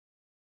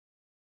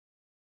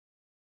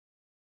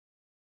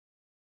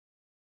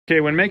Okay,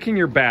 when making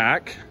your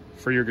back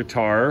for your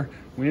guitar,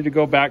 we need to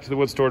go back to the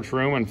wood storage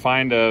room and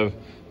find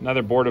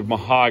another board of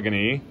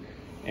mahogany.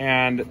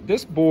 And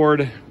this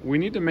board, we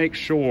need to make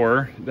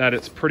sure that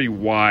it's pretty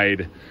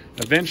wide.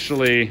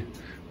 Eventually,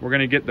 we're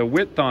gonna get the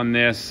width on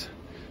this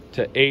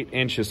to 8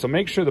 inches. So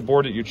make sure the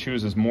board that you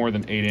choose is more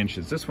than 8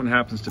 inches. This one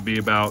happens to be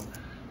about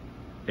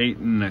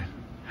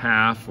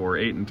 8.5 or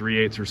 8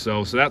 3/8 or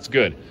so, so that's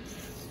good.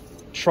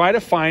 Try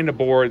to find a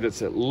board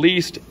that's at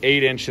least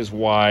 8 inches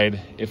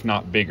wide, if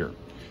not bigger,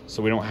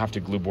 so we don't have to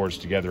glue boards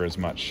together as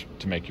much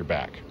to make your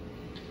back.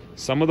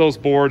 Some of those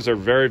boards are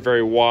very,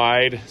 very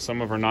wide, some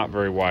of them are not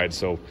very wide,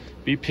 so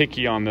be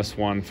picky on this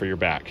one for your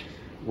back.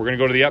 We're gonna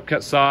go to the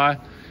upcut saw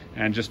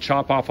and just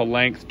chop off a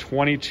length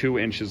 22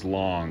 inches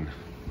long.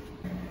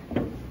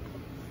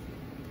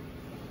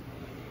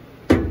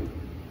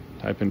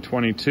 Type in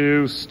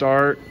 22,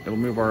 start, it'll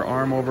move our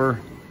arm over,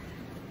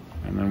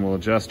 and then we'll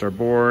adjust our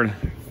board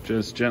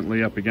just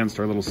gently up against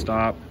our little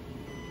stop.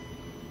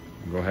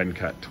 Go ahead and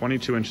cut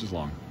 22 inches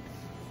long.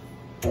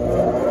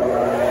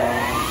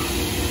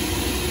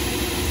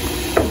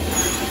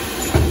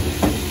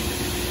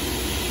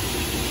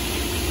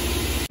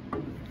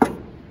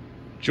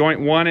 Joint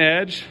one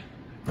edge.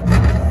 Then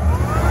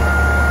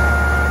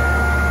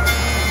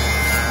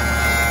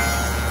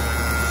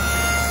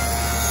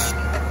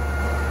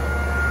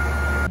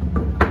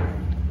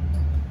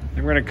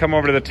we're going to come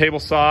over to the table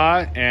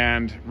saw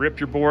and rip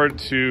your board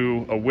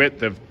to a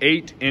width of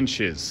 8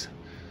 inches.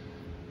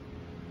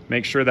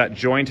 Make sure that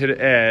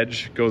jointed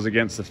edge goes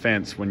against the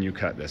fence when you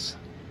cut this.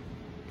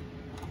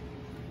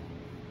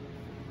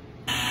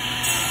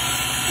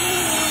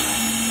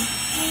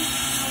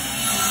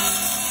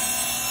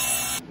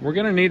 We're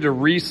gonna need to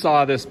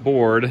resaw this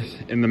board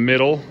in the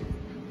middle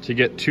to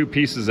get 2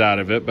 pieces out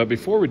of it, but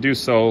before we do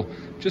so,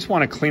 just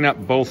wanna clean up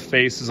both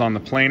faces on the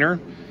planer.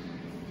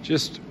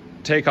 Just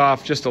take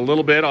off just a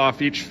little bit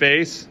off each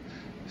face.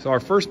 So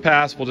our first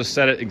pass, we'll just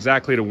set it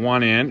exactly to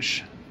 1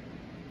 inch.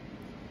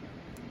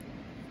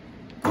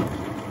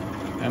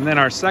 And then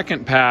our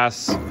second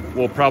pass,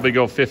 we'll probably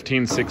go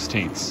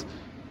 15/16.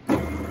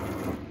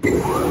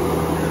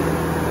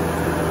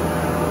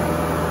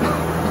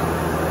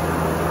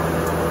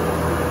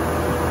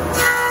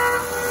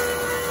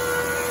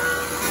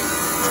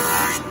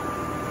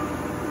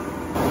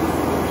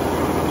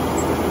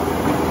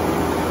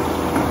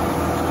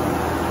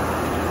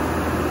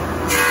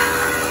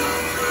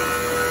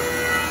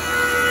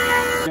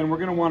 And we're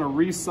gonna wanna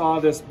resaw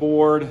this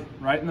board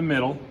right in the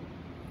middle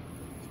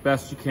as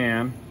best you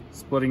can,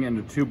 splitting it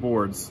into 2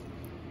 boards.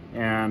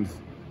 And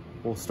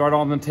we'll start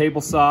on the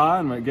table saw,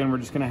 and again, we're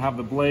just gonna have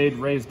the blade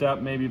raised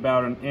up maybe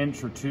about 1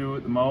 inch or 2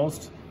 at the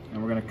most.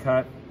 And we're gonna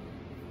cut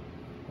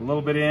a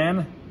little bit in,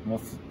 and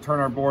we'll turn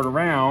our board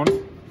around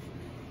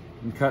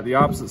and cut the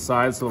opposite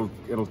side, so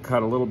it'll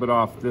cut a little bit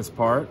off this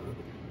part.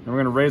 And we're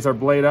gonna raise our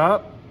blade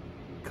up,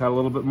 cut a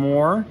little bit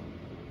more,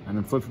 and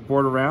then flip the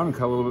board around and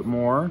cut a little bit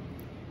more.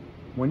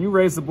 When you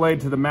raise the blade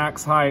to the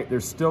max height,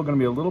 there's still gonna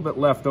be a little bit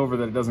left over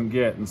that it doesn't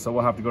get, and so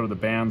we'll have to go to the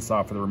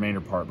bandsaw for the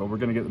remainder part, but we're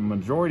gonna get the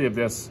majority of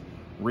this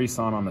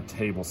resawn on the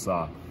table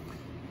saw.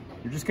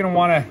 You're just gonna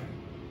wanna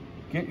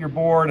get your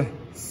board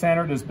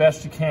centered as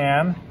best you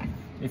can.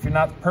 If you're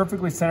not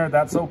perfectly centered,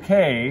 that's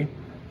okay,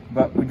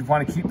 but we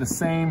wanna keep the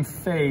same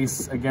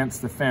face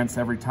against the fence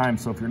every time,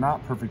 so if you're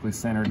not perfectly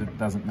centered, it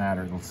doesn't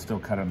matter, it'll still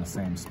cut in the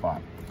same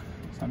spot.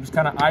 So I'm just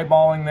kinda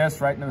eyeballing this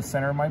right into the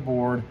center of my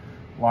board,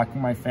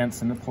 locking my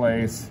fence into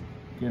place,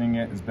 getting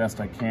it as best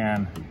I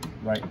can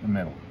right in the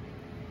middle.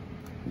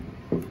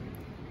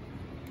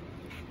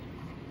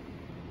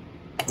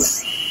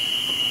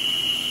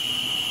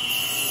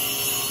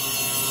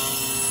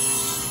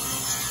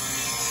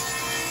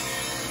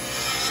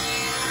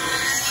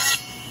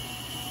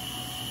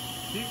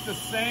 Keep the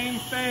same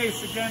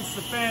face against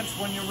the fence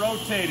when you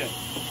rotate it.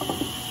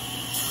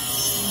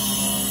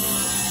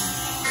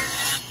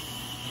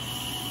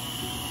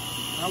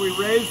 Now we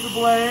raise the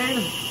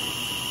blade.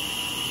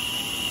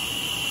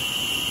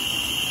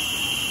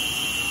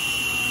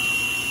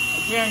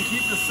 Again,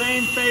 keep the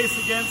same face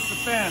against the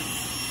fence.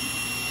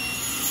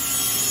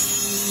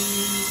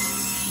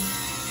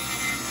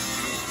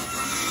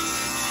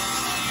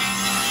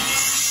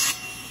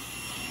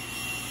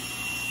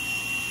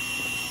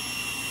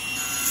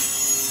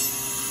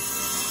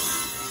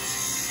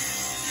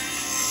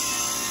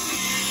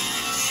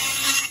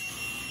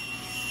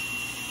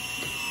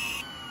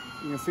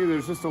 You can see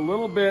there's just a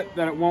little bit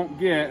that it won't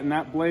get, and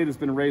that blade has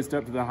been raised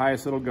up to the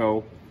highest it'll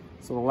go.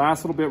 So the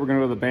last little bit, we're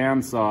gonna go to the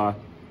bandsaw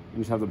and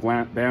just have the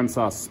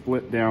bandsaw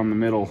split down the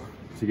middle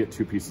to get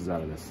 2 pieces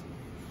out of this.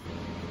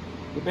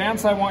 The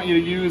bandsaw I want you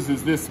to use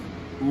is this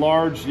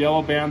large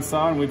yellow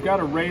bandsaw, and we've got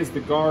to raise the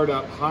guard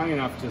up high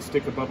enough to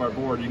stick above our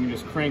board. You can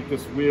just crank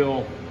this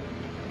wheel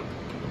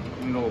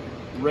and it'll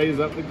raise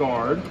up the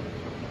guard.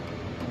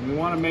 And we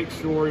want to make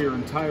sure your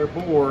entire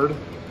board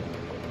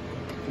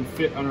can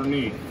fit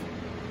underneath.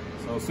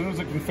 So as soon as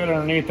it can fit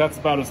underneath, that's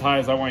about as high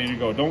as I want you to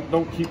go.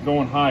 Don't keep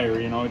going higher,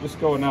 you know, just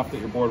go enough that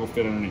your board will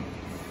fit underneath.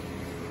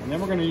 And then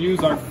we're going to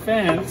use our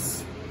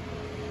fence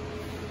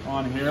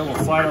on here. We'll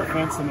slide our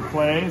fence into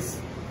place.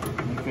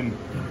 You can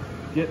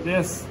get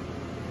this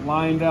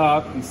lined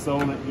up and so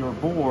that your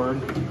board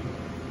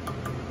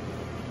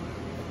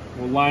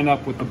will line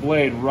up with the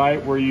blade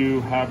right where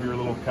you have your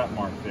little cut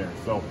mark there.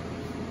 So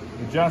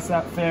adjust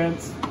that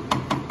fence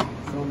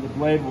so the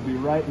blade will be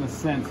right in the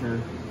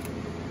center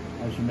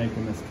as you're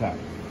making this cut.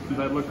 As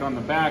I look on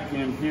the back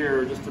end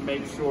here just to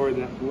make sure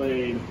that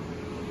blade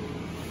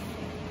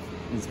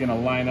is going to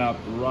line up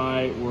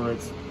right where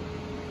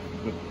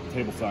the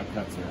table saw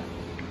cuts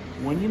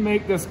are. When you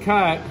make this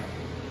cut,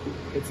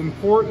 it's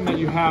important that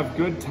you have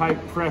good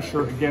tight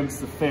pressure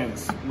against the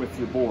fence with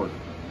your board.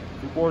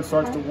 If your board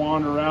starts to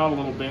wander around a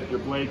little bit, your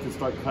blade can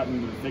start cutting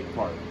into the thick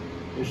part.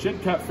 It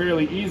should cut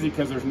fairly easy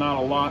because there's not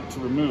a lot to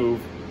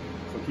remove.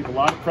 So keep a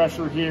lot of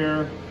pressure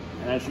here,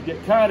 and as you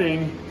get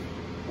cutting,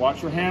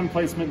 watch your hand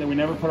placement, that we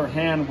never put our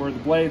hand where the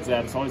blade's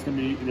at. It's always going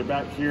to be either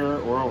back here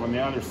or over on the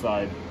other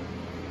side.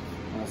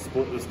 And we'll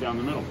split this down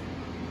the middle.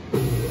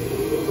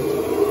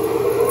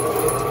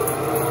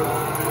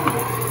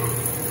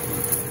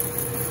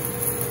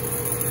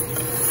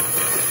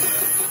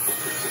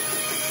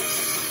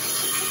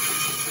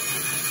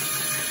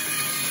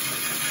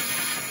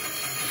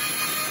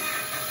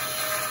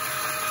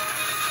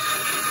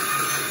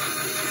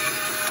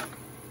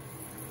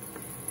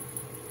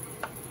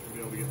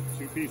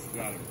 Pieces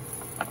out of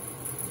it.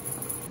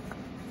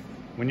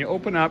 When you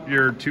open up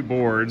your two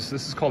boards,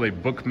 this is called a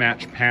book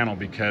match panel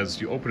because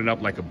you open it up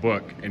like a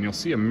book and you'll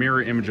see a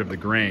mirror image of the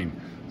grain.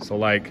 So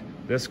like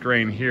this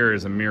grain here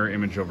is a mirror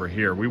image over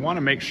here. We want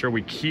to make sure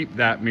we keep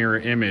that mirror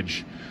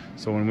image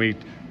so when we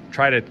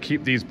try to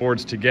keep these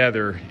boards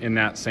together in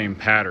that same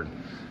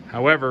pattern.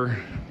 However,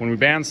 when we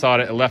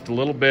bandsawed it, it left a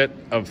little bit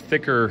of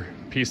thicker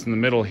piece in the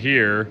middle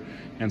here.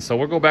 And so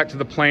we'll go back to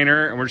the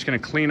planer and we're just going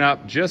to clean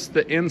up just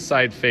the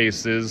inside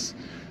faces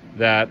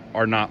that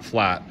are not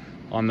flat.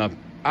 On the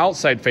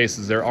outside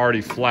faces, they're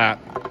already flat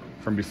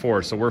from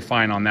before, so we're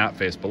fine on that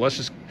face. But let's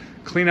just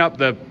clean up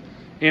the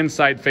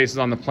inside faces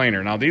on the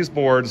planer. Now these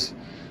boards,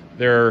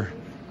 they're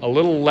a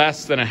little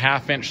less than a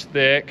 ½ inch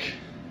thick,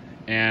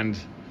 and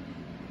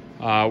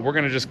we're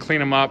going to just clean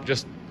them up.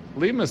 Just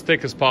leave them as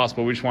thick as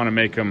possible. We just want to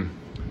make them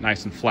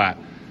nice and flat.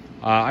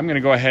 I'm going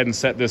to go ahead and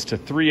set this to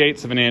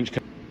 3/8 of an inch.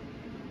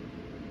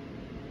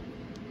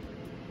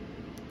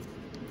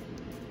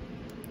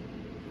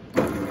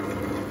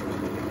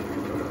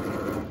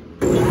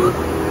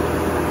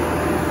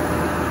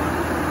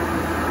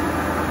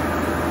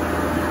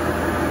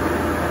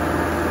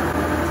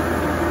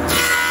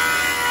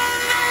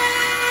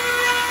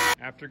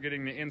 After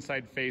getting the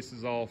inside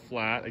faces all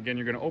flat, again,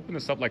 you're going to open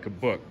this up like a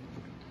book,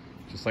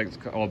 just like it's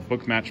called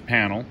book match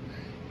panel.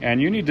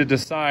 And you need to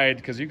decide,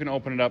 because you can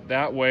open it up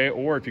that way,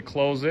 or if you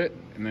close it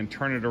and then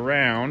turn it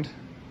around,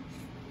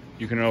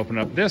 you can open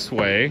it up this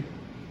way.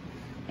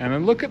 And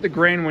then look at the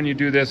grain when you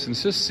do this and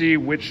just see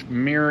which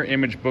mirror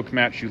image book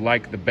match you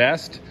like the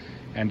best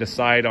and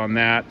decide on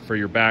that for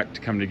your back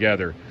to come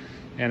together.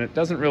 And it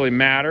doesn't really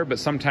matter, but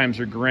sometimes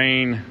your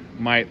grain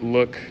might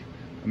look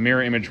a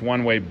mirror image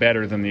one way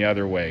better than the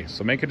other way.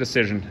 So make a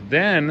decision.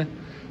 Then,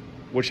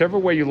 whichever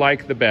way you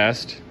like the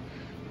best,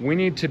 we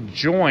need to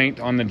joint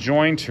on the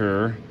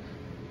jointer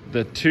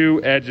the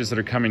two edges that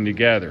are coming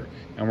together.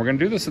 And we're going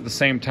to do this at the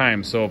same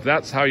time. So if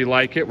that's how you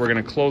like it, we're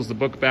going to close the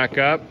book back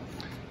up,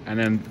 and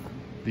then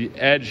the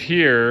edge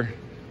here,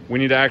 we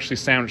need to actually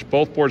sandwich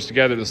both boards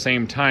together at the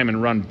same time and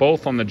run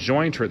both on the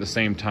jointer at the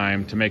same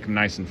time to make them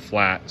nice and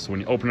flat. So when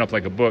you open it up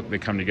like a book, they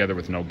come together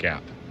with no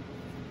gap.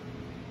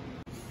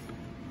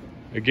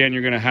 Again,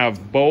 you're going to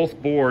have both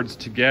boards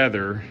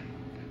together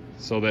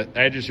so that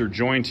edges you're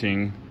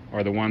jointing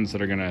are the ones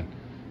that are going to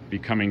be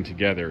coming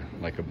together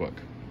like a book.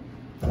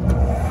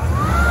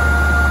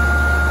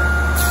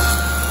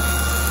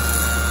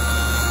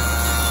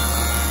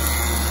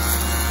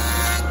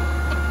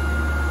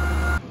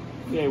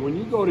 Okay, when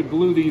you go to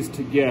glue these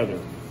together,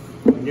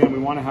 again, we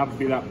want to have to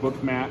be that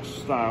book match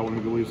style when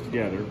we glue these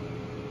together.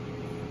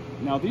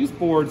 Now these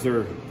boards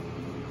are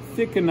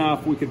thick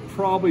enough, we could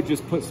probably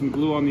just put some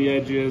glue on the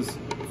edges,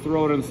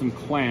 throw it in some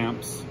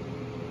clamps,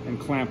 and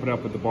clamp it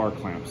up with the bar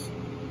clamps.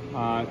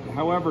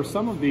 However,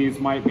 some of these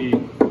might be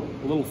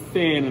a little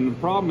thin, and the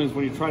problem is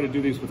when you try to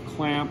do these with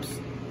clamps,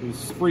 they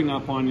spring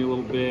up on you a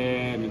little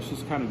bit, and it's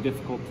just kind of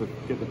difficult to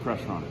get the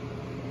pressure on it.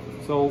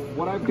 So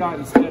what I've got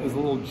instead is a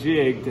little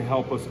jig to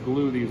help us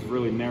glue these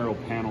really narrow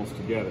panels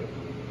together.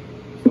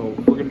 So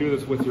we're going to do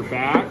this with your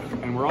back,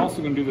 and we're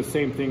also going to do the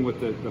same thing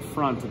with the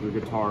front of your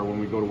guitar when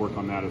we go to work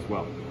on that as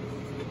well.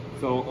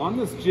 So on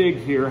this jig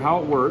here, how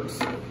it works,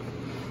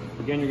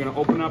 again, you're going to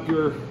open up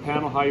your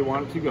panel how you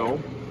want it to go.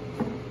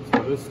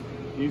 So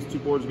these two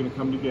boards are going to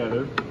come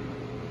together,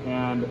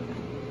 and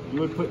you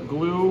would put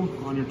glue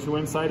on your two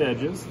inside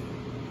edges.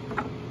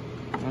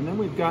 And then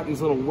we've got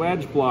these little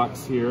wedge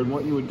blocks here, and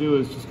what you would do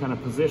is just kind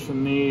of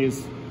position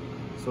these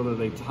so that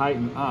they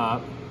tighten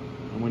up.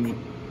 And when you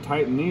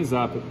tighten these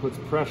up, it puts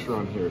pressure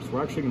on here. So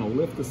we're actually going to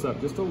lift this up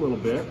just a little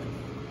bit,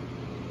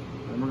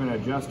 and we're going to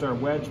adjust our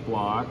wedge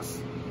blocks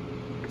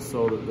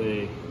so that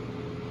they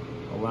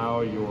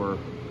allow your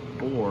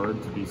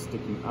board to be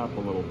sticking up a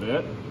little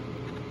bit.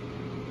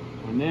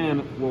 And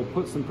then we'll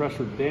put some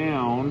pressure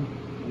down.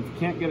 If you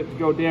can't get it to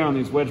go down,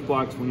 these wedge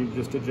blocks, we need to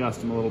just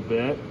adjust them a little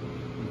bit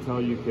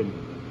until you can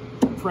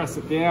press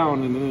it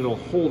down, and then it'll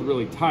hold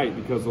really tight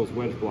because those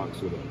wedge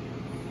blocks are there.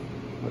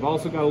 I've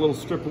also got a little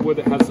strip of wood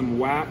that has some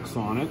wax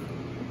on it.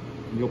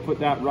 You'll put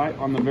that right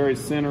on the very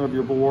center of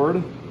your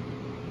board.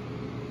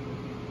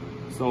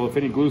 So if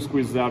any glue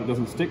squeezes out, it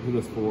doesn't stick to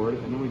this board.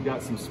 And then we've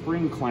got some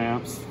spring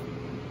clamps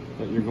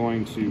that you're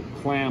going to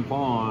clamp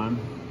on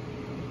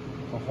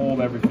to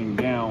hold everything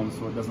down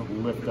so it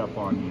doesn't lift up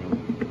on you.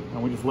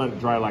 And we just let it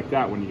dry like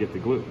that when you get the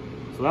glue.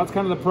 So that's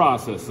kind of the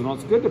process. And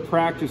it's good to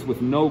practice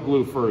with no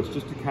glue first,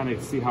 just to kind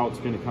of see how it's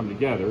going to come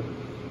together.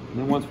 And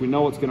then once we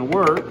know it's going to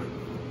work,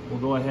 we'll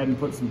go ahead and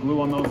put some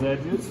glue on those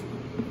edges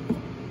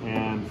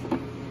and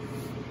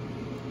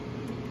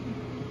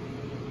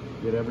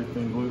get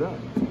everything glued up.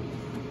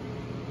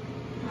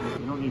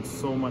 You don't need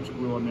so much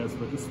glue on this,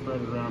 but just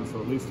spread it around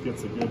so at least it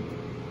gets a good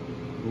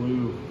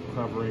glue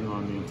covering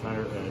on the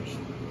entire edge.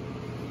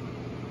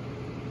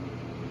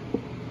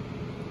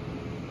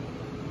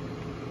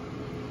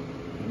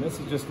 And this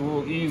is just a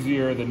little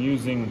easier than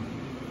using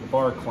the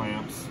bar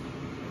clamps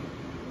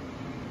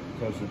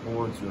because your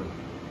boards are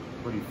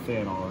pretty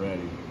thin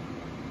already.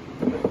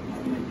 And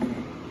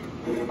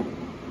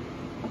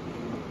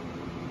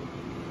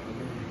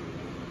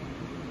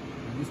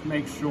just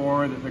make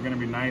sure that they're going to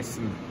be nice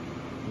and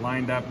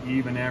lined up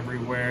even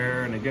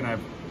everywhere. And again,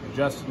 I've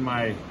adjusted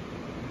my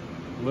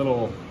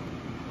little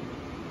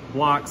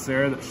blocks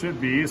there that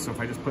should be, so if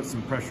I just put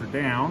some pressure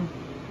down,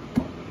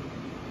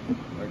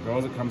 there it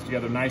goes, it comes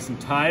together nice and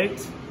tight.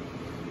 If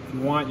you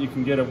want, you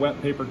can get a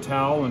wet paper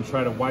towel and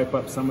try to wipe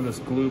up some of this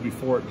glue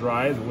before it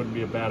dries. It wouldn't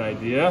be a bad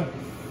idea.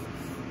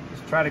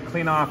 Just try to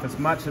clean off as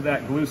much of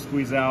that glue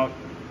squeeze out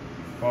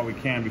while we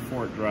can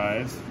before it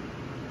dries.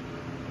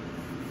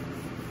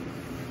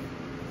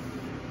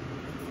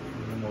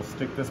 We'll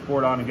stick this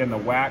board on, again, the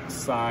wax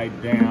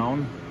side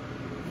down.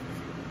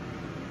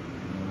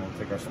 And then we'll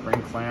take our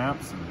spring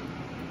clamps and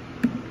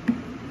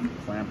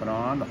clamp it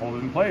on to hold it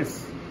in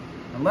place.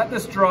 And let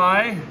this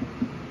dry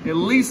at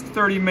least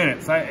 30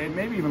 minutes,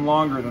 maybe even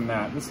longer than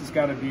that. This has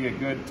got to be a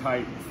good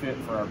tight fit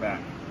for our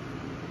back.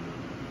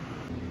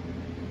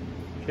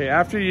 Okay,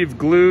 after you've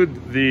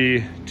glued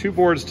the two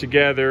boards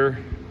together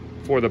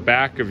for the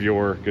back of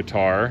your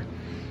guitar,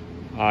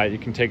 you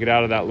can take it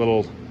out of that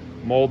little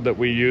mold that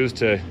we use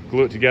to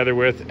glue it together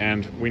with,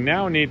 and we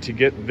now need to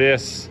get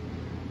this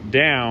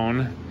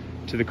down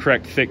to the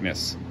correct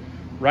thickness.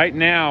 Right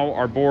now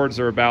our boards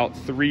are about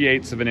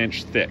 3/8 of an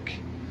inch thick,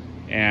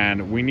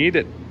 and we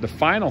need the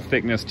final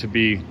thickness to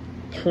be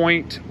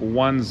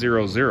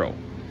 0.100.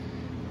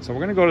 So we're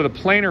going to go to the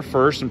planer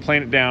first and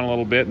plane it down a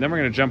little bit, and then we're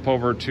going to jump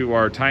over to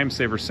our time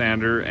saver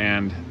sander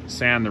and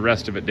sand the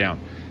rest of it down.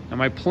 Now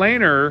my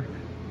planer,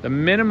 the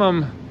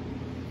minimum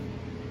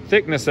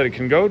thickness that it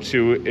can go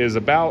to is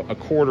about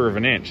 1/4 of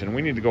an inch, and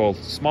we need to go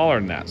smaller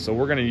than that. So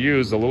we're going to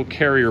use a little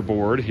carrier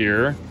board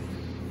here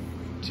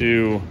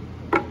to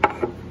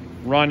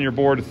run your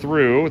board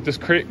through. This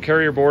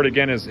carrier board,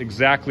 again, is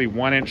exactly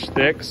 1 inch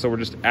thick, so we're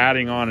just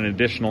adding on an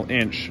additional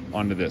inch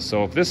onto this.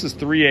 So if this is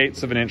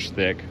 3/8 of an inch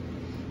thick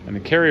and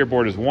the carrier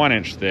board is 1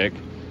 inch thick,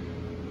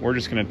 we're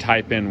just going to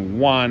type in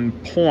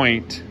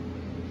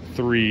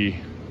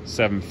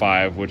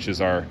 1.375, which is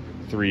our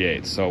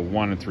 3/8, so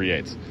 1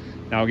 3/8.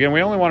 Now again,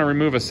 we only want to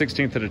remove a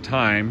 1/16 at a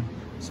time.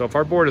 So if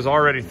our board is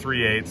already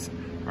 3/8,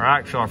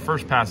 our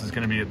first pass is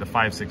going to be at the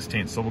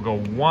 5/16. So we'll go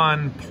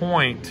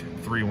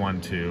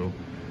 1.312,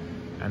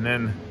 and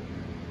then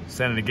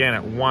send it again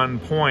at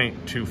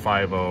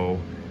 1.250,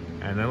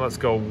 and then let's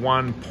go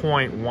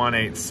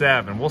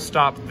 1.187. We'll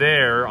stop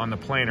there on the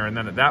planer, and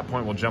then at that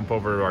point we'll jump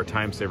over to our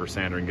time saver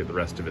sander and get the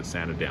rest of it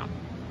sanded down.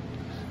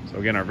 So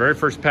again, our very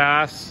first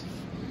pass,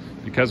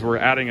 because we're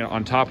adding it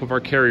on top of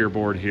our carrier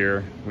board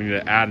here, we need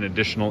to add an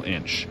additional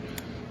inch.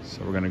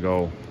 So we're going to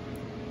go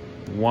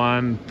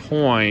 1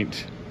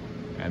 point,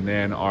 and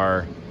then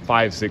our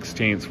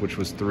 5/16, which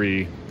was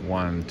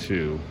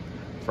 312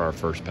 for our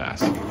first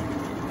pass.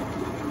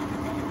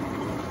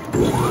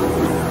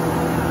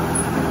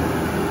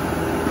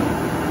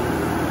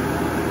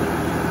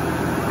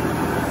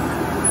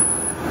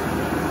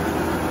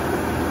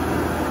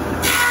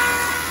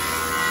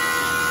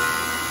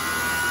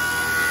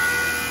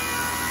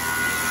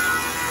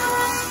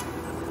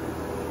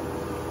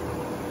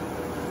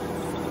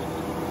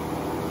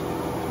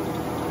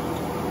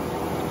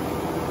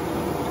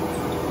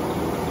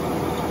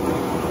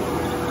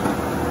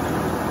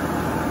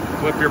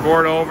 Flip your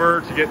board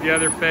over to get the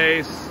other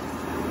face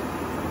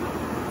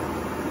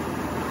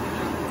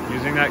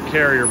using that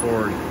carrier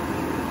board.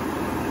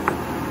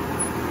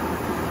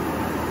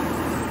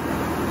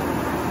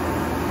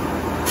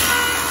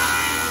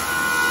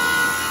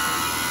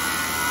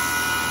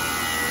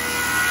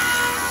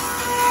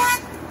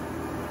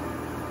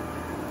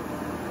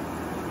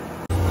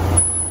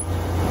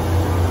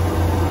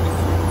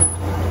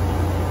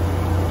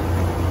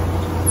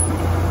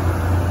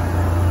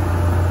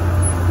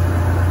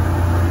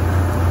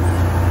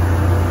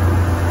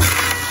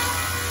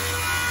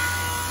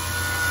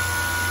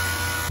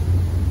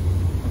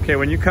 Okay,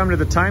 when you come to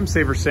the time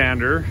saver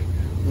sander,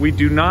 we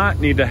do not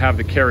need to have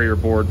the carrier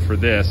board for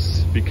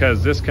this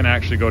because this can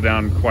actually go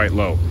down quite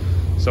low.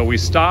 So we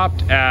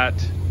stopped at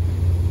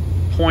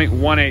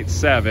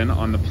 0.187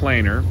 on the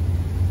planer.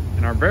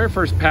 And our very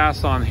first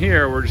pass on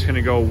here, we're just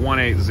gonna go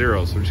 180.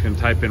 So we're just gonna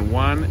type in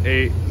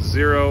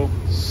 180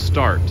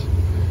 start.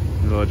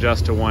 And it'll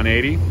adjust to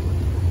 180.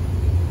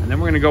 And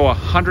then we're gonna go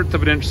 1/100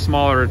 of an inch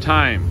smaller at a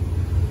time.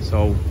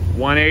 So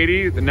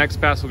 180, the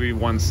next pass will be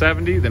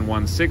 170, then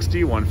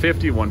 160,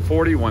 150,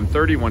 140,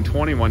 130,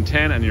 120,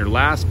 110, and your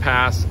last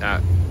pass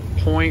at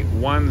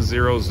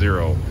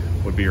 0.100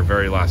 would be your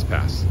very last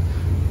pass.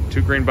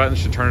 2 green buttons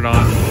should turn it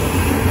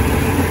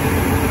on.